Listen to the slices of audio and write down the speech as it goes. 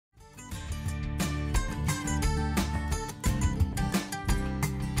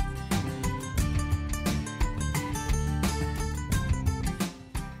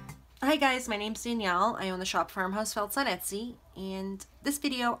Hi guys, my name's Danielle. I own the shop Farmhouse Felts on Etsy, and this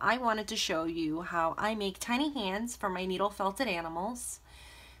video I wanted to show you how I make tiny hands for my needle felted animals.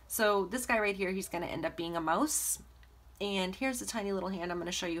 So this guy right here, he's going to end up being a mouse, and here's a tiny little hand. I'm going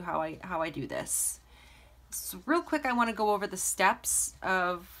to show you how I do this. So real quick, I want to go over the steps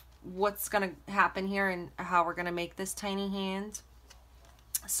of what's going to happen here and how we're going to make this tiny hand.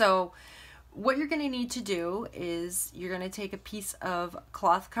 So what you're going to need to do is you're going to take a piece of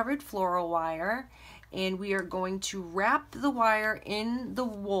cloth covered floral wire, and we are going to wrap the wire in the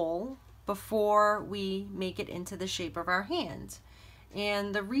wool before we make it into the shape of our hand.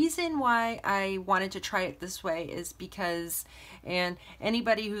 And the reason why I wanted to try it this way is because, and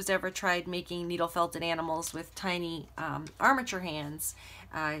anybody who's ever tried making needle felted animals with tiny armature hands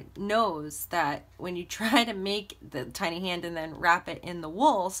knows that when you try to make the tiny hand and then wrap it in the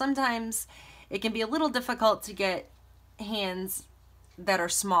wool, sometimes it can be a little difficult to get hands that are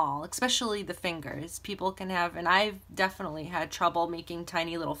small, especially the fingers. People can have, and I've definitely had trouble making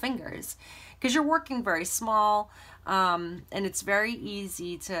tiny little fingers because you're working very small, and it's very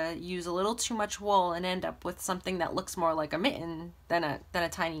easy to use a little too much wool and end up with something that looks more like a mitten than a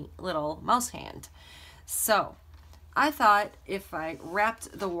tiny little mouse hand. So I thought if I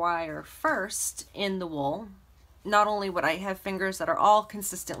wrapped the wire first in the wool, not only would I have fingers that are all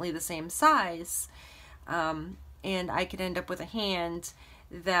consistently the same size, and I could end up with a hand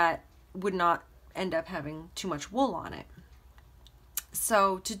that would not end up having too much wool on it.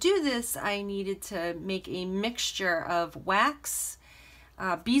 So to do this, I needed to make a mixture of wax,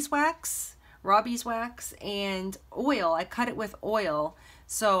 beeswax, raw beeswax, and oil. I cut it with oil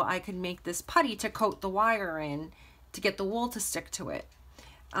so I could make this putty to coat the wire in to get the wool to stick to it.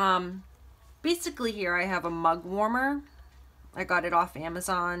 Basically here I have a mug warmer. I got it off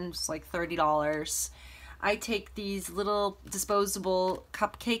Amazon, it's like $30. I take these little disposable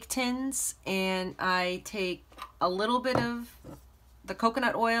cupcake tins and I take a little bit of the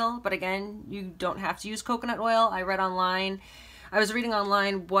coconut oil, but again, you don't have to use coconut oil. I was reading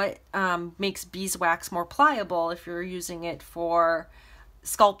online what makes beeswax more pliable if you're using it for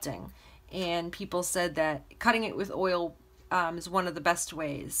sculpting, and people said that cutting it with oil is one of the best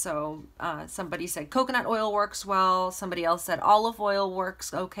ways. So somebody said coconut oil works well, somebody else said olive oil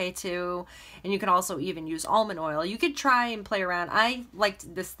works okay too, and you can also even use almond oil. You could try and play around. I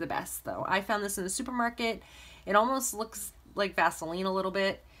liked this the best though. I found this in the supermarket. It almost looks like Vaseline a little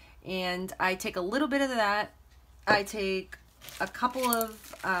bit, and I take a little bit of that. I take a couple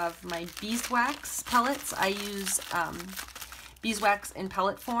of my beeswax pellets. I use beeswax in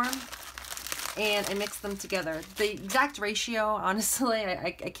pellet form, and I mix them together. The exact ratio, honestly,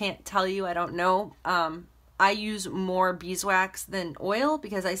 I can't tell you. I don't know. I use more beeswax than oil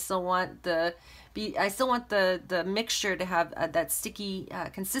because I still want the mixture to have that sticky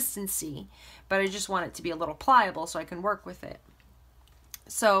consistency, but I just want it to be a little pliable so I can work with it.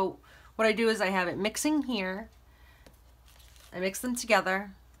 So what I do is I have it mixing here. I mix them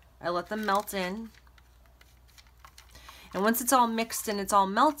together. I let them melt in. And once it's all mixed and it's all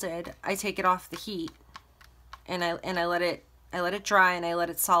melted, I take it off the heat and I let it dry and I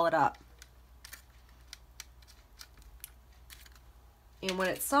let it solid up. And when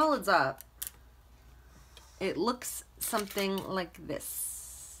it solids up, it looks something like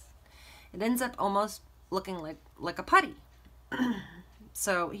this. It ends up almost looking like a putty.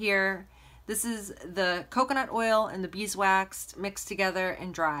 So here, this is the coconut oil and the beeswax mixed together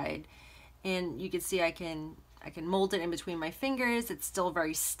and dried. And you can see I can mold it in between my fingers. It's still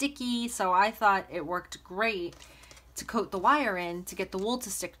very sticky, so I thought it worked great to coat the wire in to get the wool to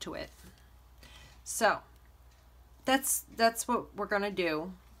stick to it. So that's what we're gonna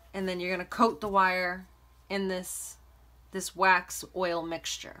do, and then you're gonna coat the wire in this wax oil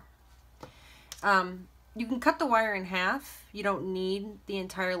mixture. You can cut the wire in half. You don't need the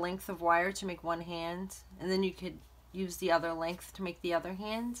entire length of wire to make one hand, and then you could use the other length to make the other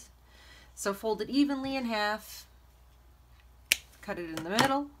hand. So fold it evenly in half, cut it in the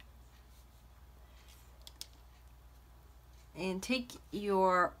middle, and take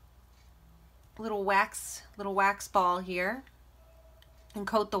your little wax ball here and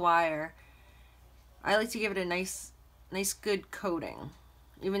coat the wire. I like to give it a nice good coating,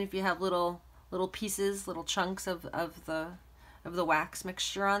 even if you have little pieces, little chunks of the wax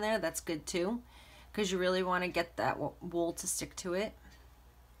mixture on there. That's good too, because you really want to get that wool to stick to it.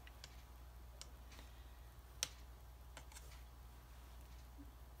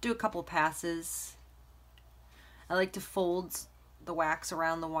 Do a couple passes. I like to fold the wax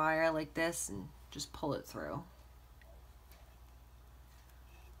around the wire like this and just pull it through.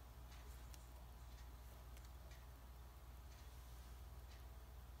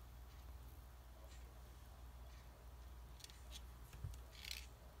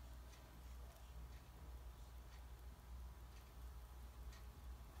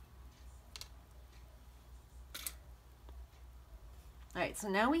 Alright, so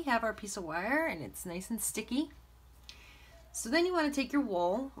now we have our piece of wire and it's nice and sticky. So then you want to take your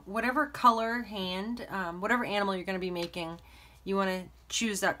wool, whatever color hand, whatever animal you're going to be making, you want to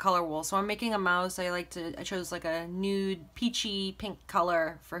choose that color wool. So I'm making a mouse. I chose like a nude peachy pink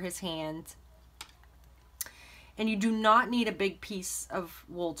color for his hand. And you do not need a big piece of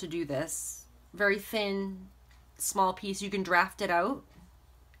wool to do this. Very thin, small piece. You can draft it out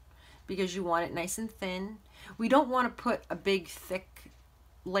because you want it nice and thin. We don't want to put a big thick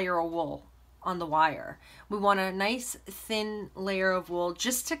layer of wool on the wire. We want a nice thin layer of wool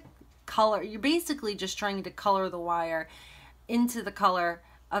just to color. You're basically just trying to color the wire into the color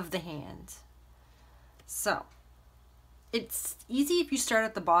of the hand. So it's easy if you start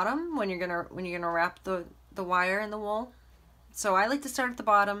at the bottom when you're gonna wrap the wire in the wool. So I like to start at the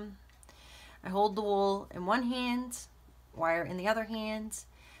bottom. I hold the wool in one hand, wire in the other hand,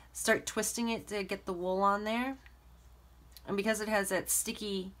 start twisting it to get the wool on there. And because it has that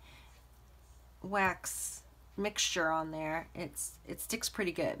sticky wax mixture on there, it sticks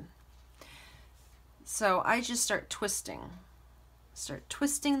pretty good. So I just start twisting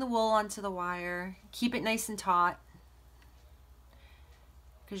the wool onto the wire. Keep it nice and taut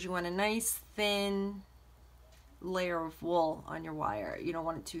because you want a nice thin layer of wool on your wire. You don't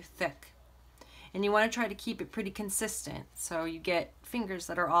want it too thick. And you want to try to keep it pretty consistent so you get fingers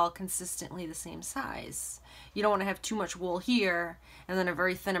that are all consistently the same size. You don't want to have too much wool here and then a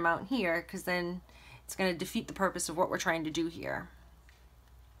very thin amount here, because then it's going to defeat the purpose of what we're trying to do here.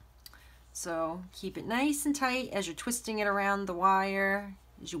 So keep it nice and tight as you're twisting it around the wire,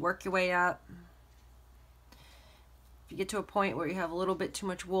 as you work your way up. If you get to a point where you have a little bit too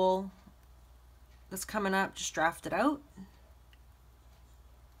much wool that's coming up, just draft it out.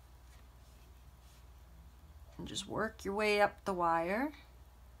 And just work your way up the wire.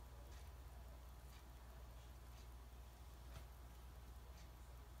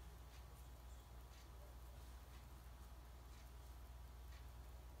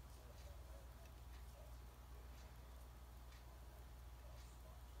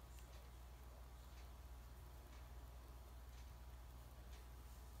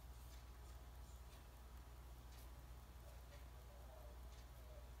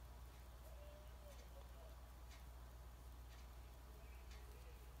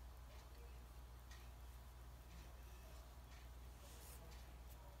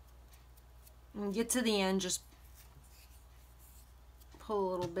 And get to the end, just pull a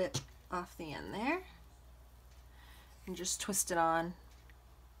little bit off the end there and just twist it on.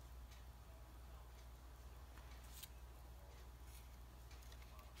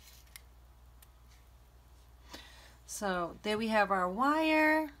 So there we have our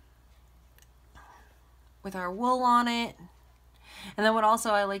wire with our wool on it. And then what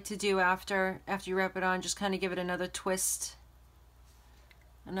also I like to do after you wrap it on, just kind of give it another twist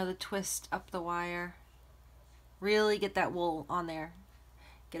up the wire. Really get that wool on there.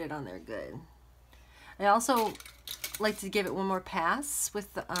 Get it on there good. I also like to give it one more pass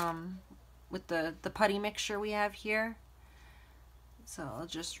with the putty mixture we have here. So I'll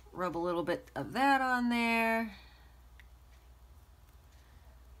just rub a little bit of that on there.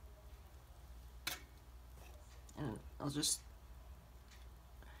 And I'll just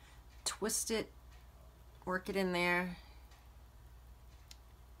twist it, work it in there.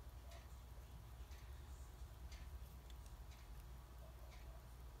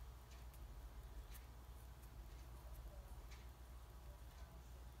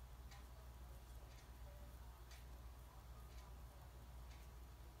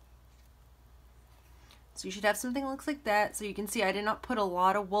 So you should have something that looks like that. So you can see I did not put a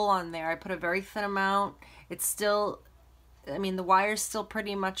lot of wool on there. I put a very thin amount. It's still, I mean, the wire's still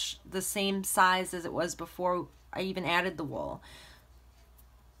pretty much the same size as it was before I even added the wool.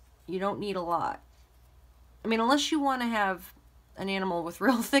 You don't need a lot. I mean, unless you want to have an animal with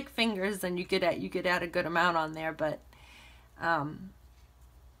real thick fingers, then you could add a good amount on there. But I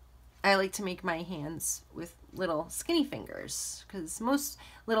like to make my hands with little skinny fingers, because most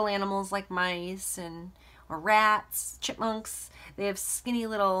little animals like mice or rats, chipmunks, they have skinny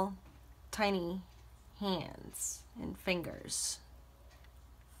little tiny hands and fingers.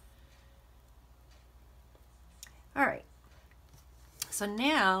 Alright, so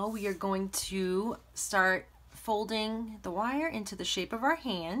now we are going to start folding the wire into the shape of our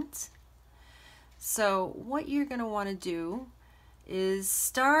hand. So what you're going to want to do is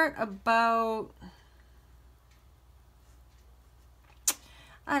start about,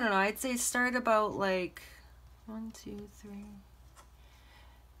 I don't know, I'd say start about like 1, 2, 3,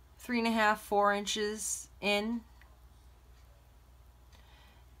 3.5, 4 inches in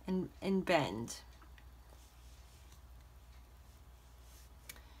and bend.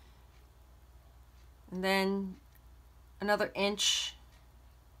 and then another inch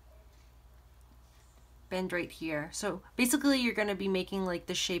bend right here. So basically you're going to be making like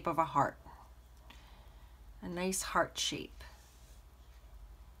the shape of a heart, a nice heart shape,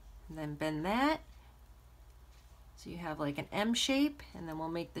 and then bend that so you have like an M shape, and then we'll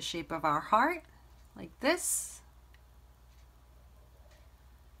make the shape of our heart like this.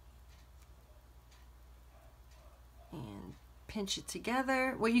 And pinch it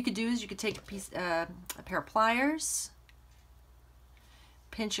together. What you could do is you could take a pair of pliers,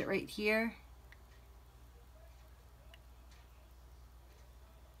 pinch it right here,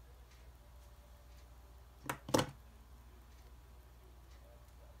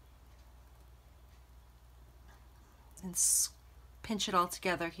 and pinch it all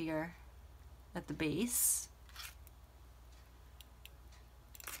together here at the base.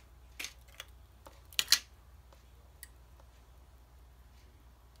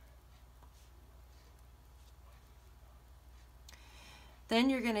 Then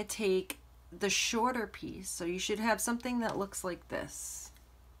you're going to take the shorter piece. So you should have something that looks like this.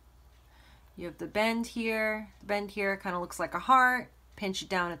 You have the bend here. The bend here kind of looks like a heart. Pinch it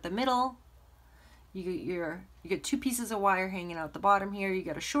down at the middle. You get two pieces of wire hanging out the bottom here. You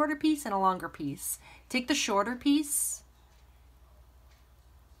get a shorter piece and a longer piece. Take the shorter piece,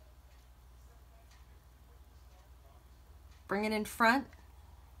 bring it in front,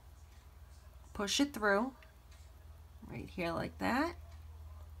 push it through right here like that.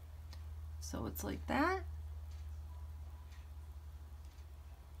 So it's like that,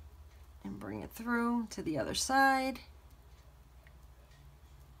 and bring it through to the other side.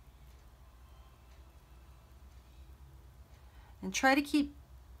 And try to keep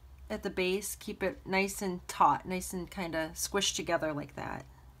at the base, keep it nice and taut, nice and kind of squished together like that.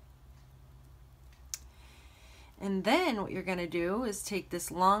 And then what you're going to do is take this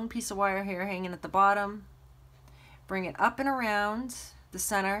long piece of wire here hanging at the bottom, bring it up and around the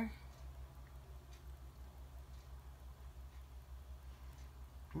center,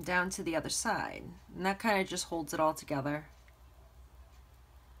 and down to the other side. And that kind of just holds it all together.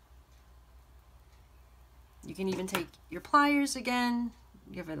 You can even take your pliers again,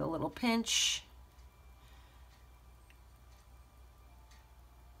 give it a little pinch.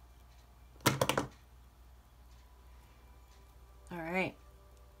 All right.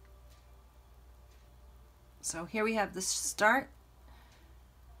 So here we have the start,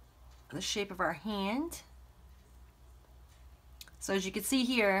 the shape of our hand. So as you can see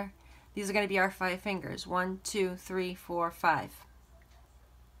here, these are going to be our 5 fingers. 1, 2, 3, 4, 5.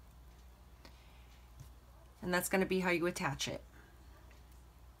 And that's going to be how you attach it.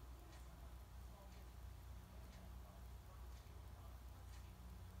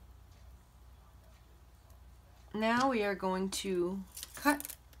 Now we are going to cut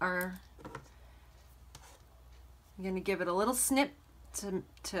our, I'm going to give it a little snip to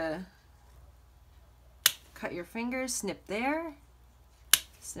cut your fingers. Snip there,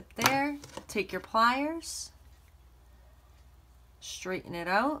 take your pliers, straighten it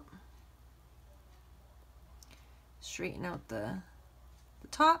out. Straighten out the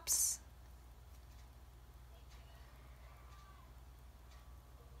tops.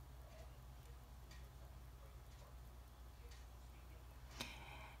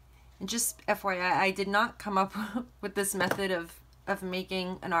 And just FYI, I did not come up with this method of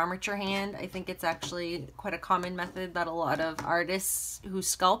making an armature hand. I think it's actually quite a common method that a lot of artists who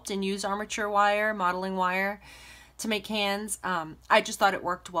sculpt and use armature wire, modeling wire, to make hands. I just thought it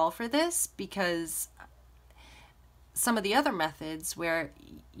worked well for this because some of the other methods where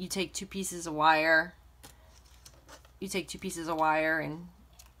you take two pieces of wire and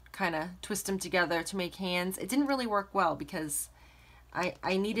kind of twist them together to make hands, it didn't really work well because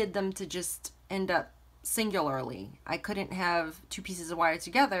I needed them to just end up singularly. I couldn't have two pieces of wire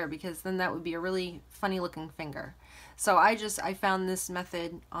together because then that would be a really funny looking finger. So I found this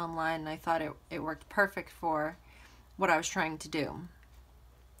method online and I thought it worked perfect for what I was trying to do.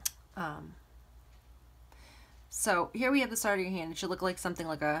 So here we have the start of your hand. It should look like something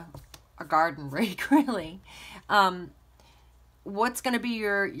like a garden rake, really. What's going to be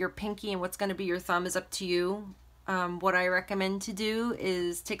your pinky and what's going to be your thumb is up to you. What I recommend to do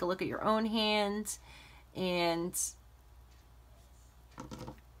is take a look at your own hand and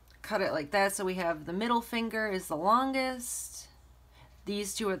cut it like that. So we have the middle finger is the longest.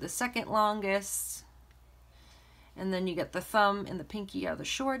 These two are the second longest. And then you get the thumb and the pinky are the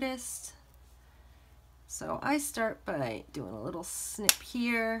shortest. So I start by doing a little snip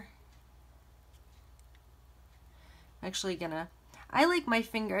here. Actually I like my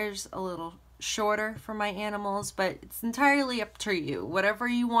fingers a little shorter for my animals, but it's entirely up to you. Whatever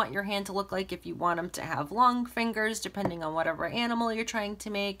you want your hand to look like, if you want them to have long fingers, depending on whatever animal you're trying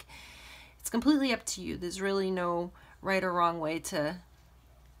to make, it's completely up to you. There's really no right or wrong way to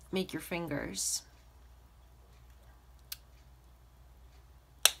make your fingers.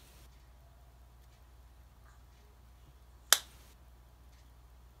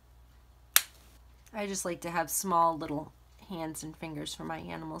 I just like to have small little hands and fingers for my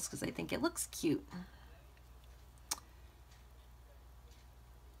animals because I think it looks cute.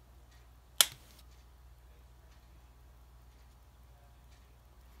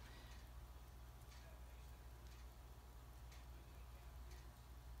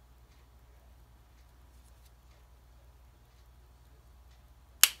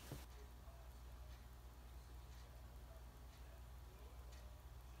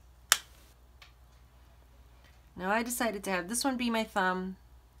 Now I decided to have this one be my thumb.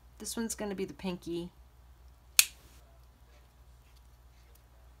 This one's going to be the pinky.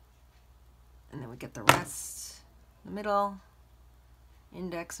 And then we get the rest, the middle,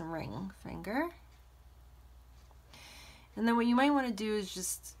 index and ring finger. And then what you might want to do is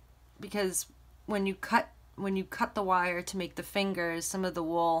just, because when you cut the wire to make the fingers, some of the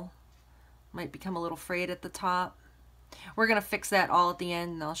wool might become a little frayed at the top. We're going to fix that all at the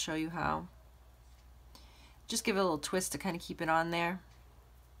end, and I'll show you how. Just give it a little twist to kind of keep it on there.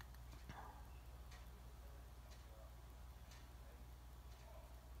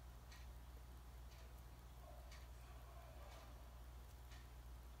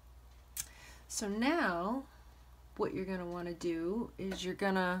 So now what you're going to want to do is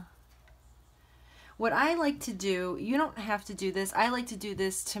what I like to do, you don't have to do this, I like to do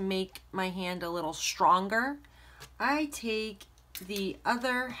this to make my hand a little stronger. I take the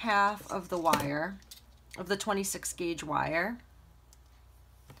other half of the wire, of the 26 gauge wire,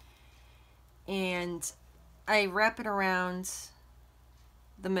 and I wrap it around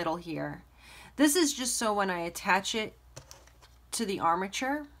the middle here. This is just so when I attach it to the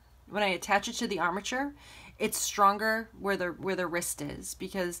armature, it's stronger where the wrist is,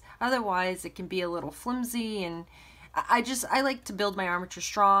 because otherwise it can be a little flimsy, and I like to build my armature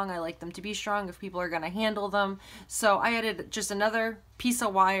strong. I like them to be strong if people are going to handle them. So I added just another piece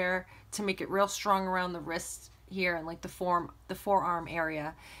of wire to make it real strong around the wrist here and like the forearm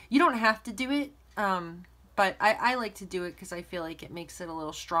area. You don't have to do it, but I like to do it because I feel like it makes it a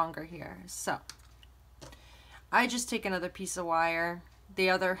little stronger here. So I just take another piece of wire, the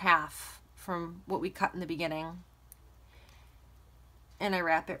other half from what we cut in the beginning, and I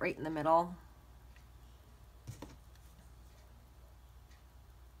wrap it right in the middle.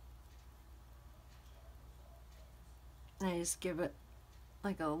 And I just give it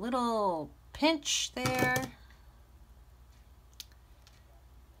like a little pinch there.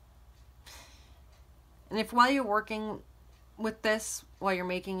 And if while you're working with this, while you're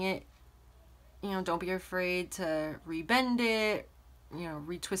making it, don't be afraid to rebend it,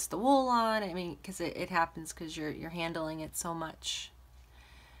 retwist the wool on. I mean, because it happens because you're handling it so much.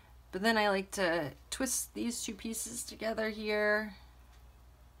 But then I like to twist these two pieces together here,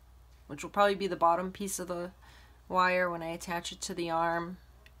 which will probably be the bottom piece of the wire when I attach it to the arm.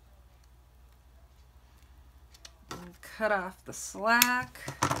 And cut off the slack.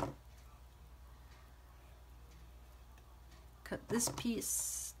 Cut this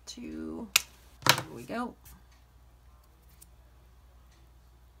piece too. There we go.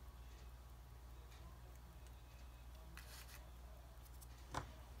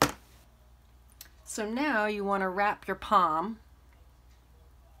 So now you want to wrap your palm.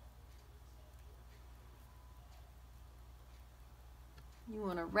 You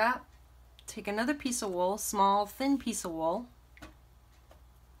want to take another piece of wool, small, thin piece of wool,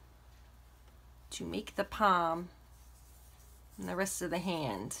 to make the palm and the rest of the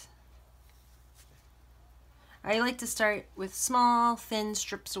hand. I like to start with small, thin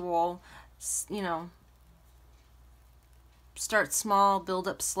strips of wool, start small, build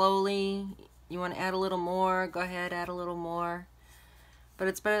up slowly. You want to add a little more, go ahead, add a little more. But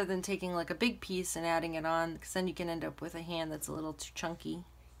it's better than taking like a big piece and adding it on, because then you can end up with a hand that's a little too chunky.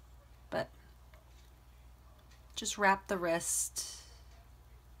 But just wrap the wrist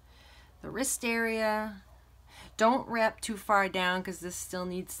area. Don't wrap too far down because this still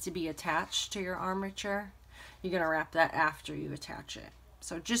needs to be attached to your armature. You're going to wrap that after you attach it.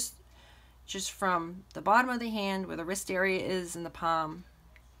 So just from the bottom of the hand where the wrist area is and the palm,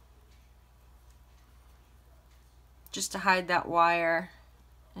 just to hide that wire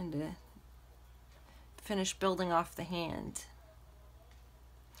and to finish building off the hand.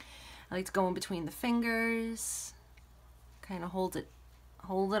 I like to go in between the fingers, kind of hold it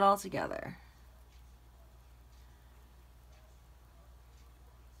all together.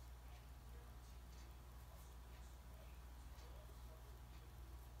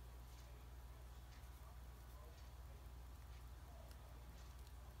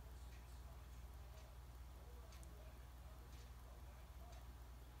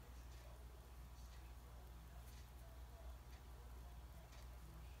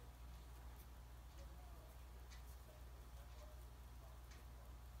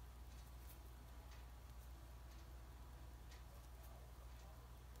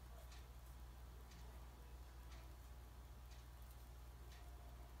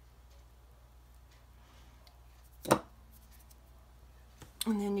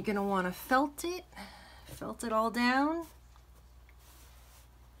 And then you're going to want to felt it all down.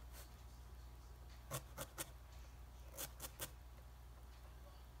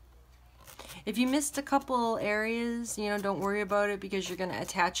 If you missed a couple areas, you know, don't worry about it, because you're going to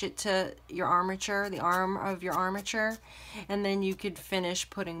attach it to your armature, the arm of your armature, and then you could finish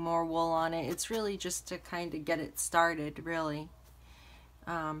putting more wool on it. It's really just to kind of get it started, really.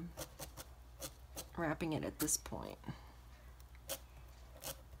 Wrapping it at this point.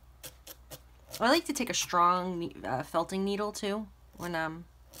 I like to take a strong felting needle too when I'm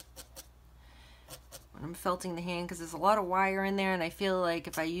felting the hand, because there's a lot of wire in there, and I feel like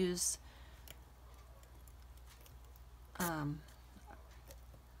if I use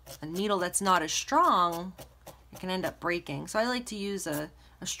a needle that's not as strong, it can end up breaking. So I like to use a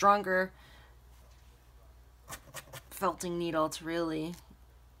stronger felting needle to really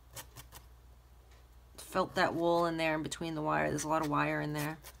felt that wool in there in between the wire. There's a lot of wire in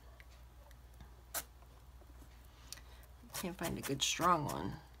there. Can't find a good strong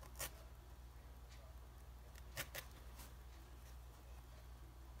one.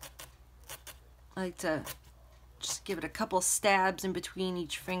 I like to just give it a couple stabs in between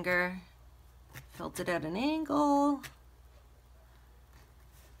each finger. Felt it at an angle.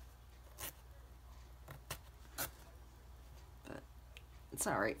 But it's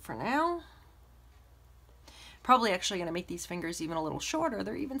all right for now. Probably actually going to make these fingers even a little shorter.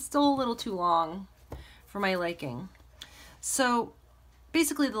 They're even still a little too long for my liking. So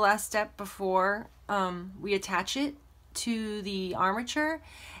basically the last step before we attach it to the armature,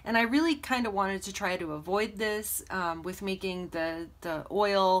 and I really kind of wanted to try to avoid this with making the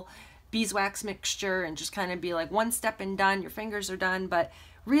oil beeswax mixture and just kind of be like one step and done, your fingers are done. But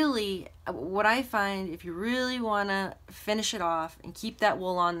really what I find, if you really want to finish it off and keep that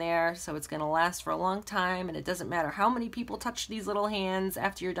wool on there so it's going to last for a long time, and it doesn't matter how many people touch these little hands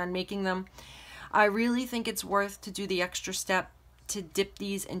after you're done making them, I really think it's worth to do the extra step to dip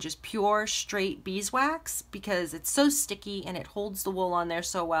these in just pure straight beeswax, because it's so sticky and it holds the wool on there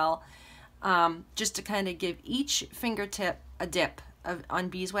so well. Just to kind of give each fingertip a dip on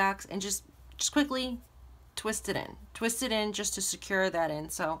beeswax, and just quickly twist it in just to secure that in.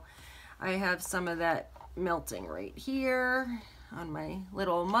 So I have some of that melting right here on my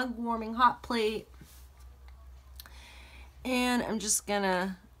little mug warming hot plate, and I'm just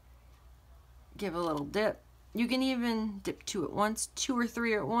gonna give a little dip. You can even dip two or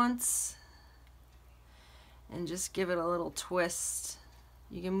three at once, and just give it a little twist.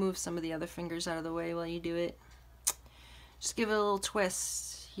 You can move some of the other fingers out of the way while you do it. Just give it a little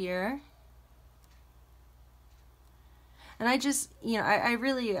twist here. And I just, you know,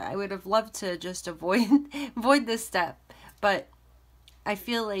 I would have loved to just avoid this step, but I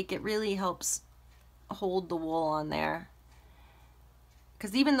feel like it really helps hold the wool on there.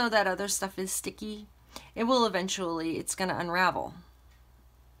 Because even though that other stuff is sticky, it will eventually, it's going to unravel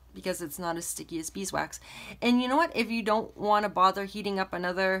because it's not as sticky as beeswax. And you know what? If you don't want to bother heating up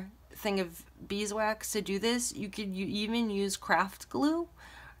another thing of beeswax to do this, you could even use craft glue.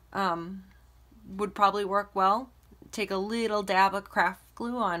 Would probably work well. Take a little dab of craft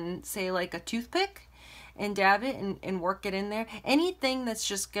glue on, say, like a toothpick, and dab it and work it in there. Anything that's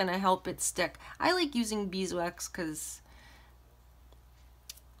just going to help it stick. I like using beeswax because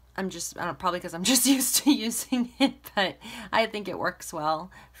probably because I'm just used to using it, but I think it works well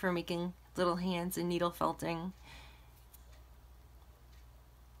for making little hands and needle felting.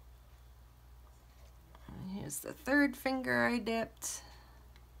 Here's the third finger I dipped.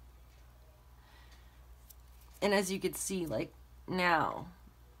 And as you can see, like now,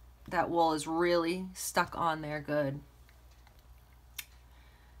 that wool is really stuck on there good.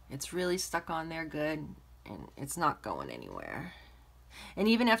 It's really stuck on there good, and it's not going anywhere. And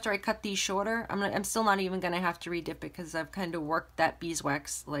even after I cut these shorter, I'm still not even going to have to redip it, because I've kind of worked that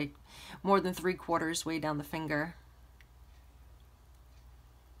beeswax like more than 3/4 way down the finger.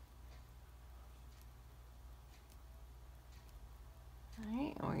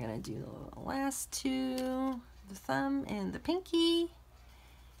 Alright, and we're going to do the last two, the thumb and the pinky.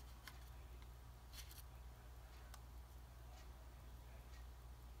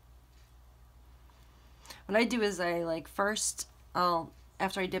 What I do is I first,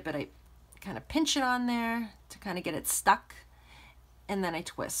 after I dip it, I kind of pinch it on there to kind of get it stuck, and then I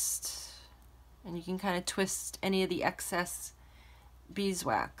twist. And you can kind of twist any of the excess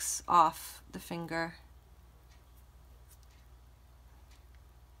beeswax off the finger.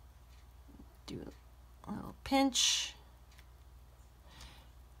 Do a little pinch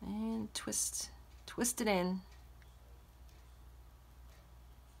and twist it in.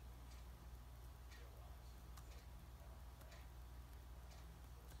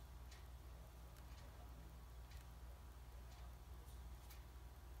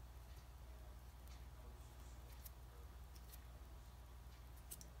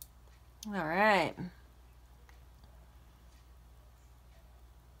 All right.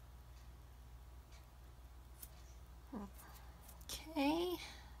 Okay.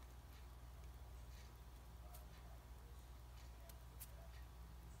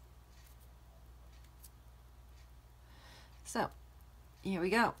 So, here we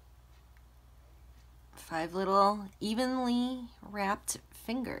go. 5 little evenly wrapped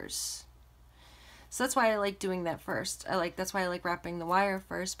fingers. So that's why I like doing that first. That's why I like wrapping the wire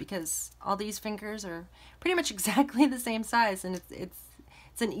first, because all these fingers are pretty much exactly the same size, and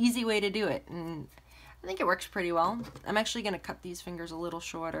it's an easy way to do it, and I think it works pretty well. I'm actually going to cut these fingers a little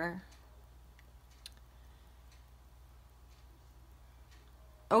shorter.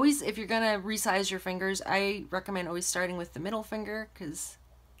 Always, if you're going to resize your fingers, I recommend always starting with the middle finger, because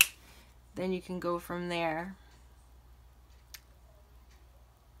then you can go from there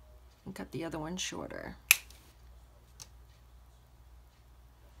and cut the other one shorter.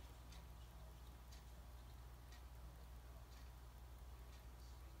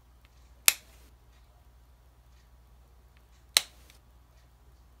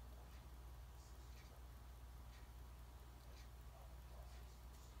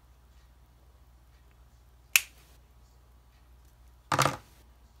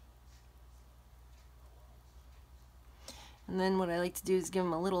 And then what I like to do is give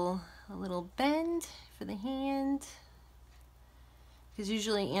them a little bend for the hand, because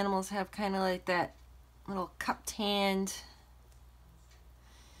usually animals have kind of like that little cupped hand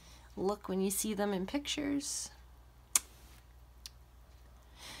look when you see them in pictures.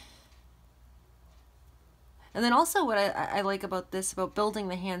 And then also what I like about this, about building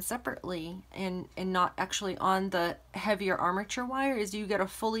the hand separately and not actually on the heavier armature wire, is you get a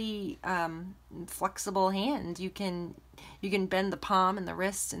fully flexible hand. You can bend the palm and the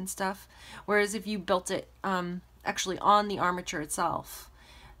wrist and stuff. Whereas if you built it actually on the armature itself,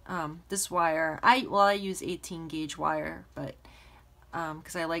 this wire, I use 18 gauge wire, but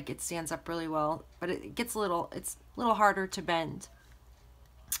because I like it stands up really well, but it gets it's a little harder to bend.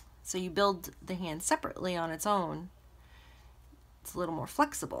 So you build the hand separately on its own. It's a little more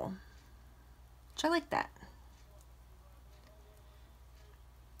flexible, which I like that.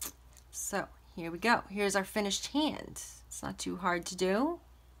 So here we go. Here's our finished hand. It's not too hard to do.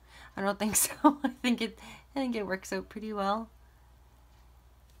 I don't think so. I think it works out pretty well.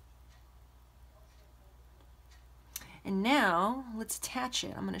 And now let's attach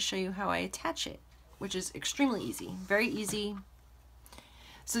it. I'm going to show you how I attach it, which is extremely easy, very easy.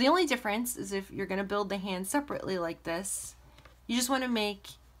 So the only difference is if you're going to build the hand separately like this, you just want to make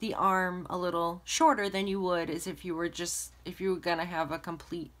the arm a little shorter than you would as if you were going to have a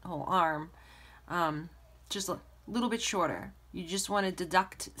complete whole arm, just a little bit shorter. You just want to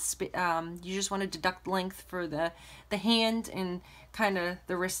deduct length for the hand and kind of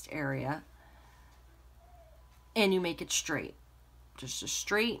the wrist area, and you make it straight, just a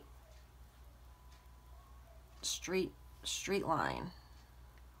straight line.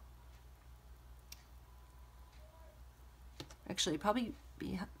 Actually, it'd probably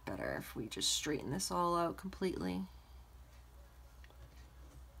be better if we just straighten this all out completely.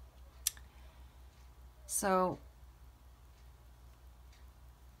 So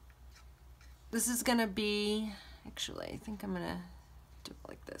this is going to be, actually, I think I'm going to do it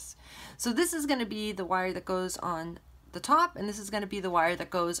like this. So this is going to be the wire that goes on the top, and this is going to be the wire that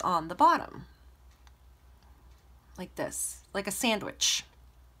goes on the bottom. Like this, like a sandwich.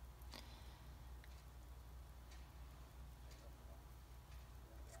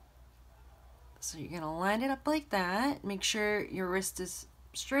 So you're going to line it up like that. Make sure your wrist is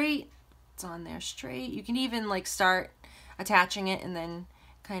straight. It's on there straight. You can even like start attaching it and then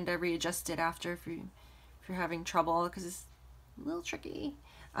kind of readjust it after if you're having trouble, because it's a little tricky.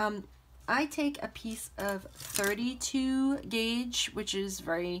 I take a piece of 32 gauge, which is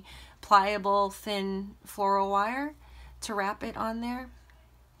very pliable, thin floral wire, to wrap it on there.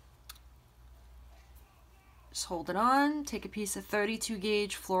 Just hold it on, take a piece of 32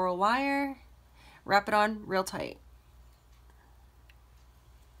 gauge floral wire, wrap it on real tight.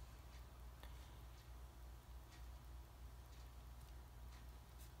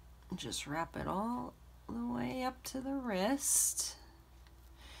 Just wrap it all the way up to the wrist,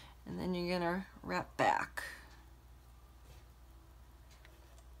 and then you're gonna wrap back.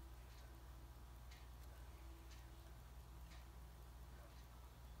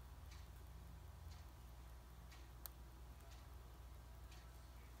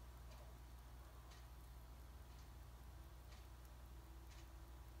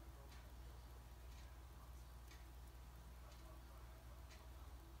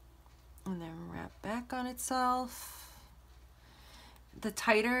 And then wrap back on itself. the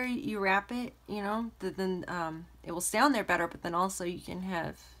tighter you wrap it, you know, then it will stay on there better, but then also you can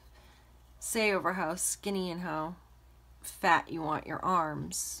have say over how skinny and how fat you want your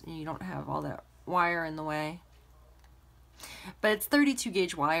arms. You don't have all that wire in the way. But it's 32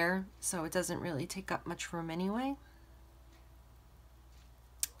 gauge wire, so it doesn't really take up much room anyway.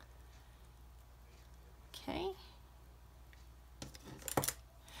 Okay.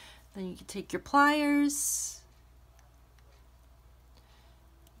 Then you can take your pliers,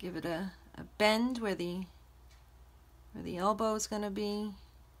 give it a bend where the elbow is going to be.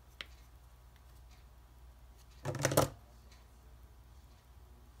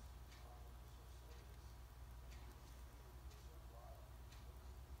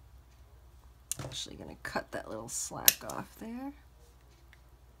 Actually going to cut that little slack off there.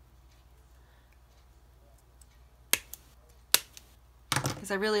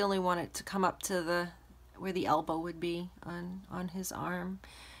 Because I really only want it to come up to where the elbow would be on his arm.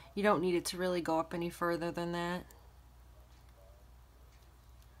 You don't need it to really go up any further than that.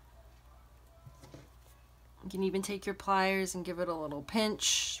 You can even take your pliers and give it a little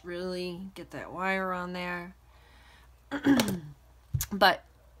pinch, really get that wire on there. But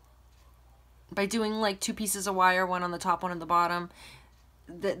by doing like 2 pieces of wire, one on the top, one on the bottom,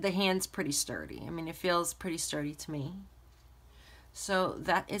 the hand's pretty sturdy. I mean, it feels pretty sturdy to me. So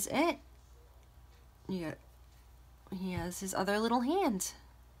that is it. He has his other little hand.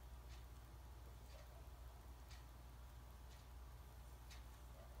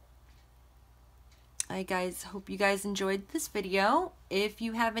 I hope you guys enjoyed this video. If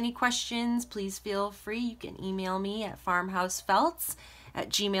you have any questions, please feel free. You can email me at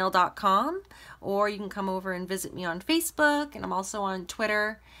farmhousefelts@gmail.com, or you can come over and visit me on Facebook, and I'm also on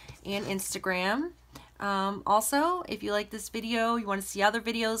Twitter and Instagram. Also, if you like this video, you want to see other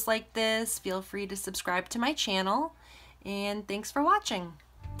videos like this, feel free to subscribe to my channel, and thanks for watching.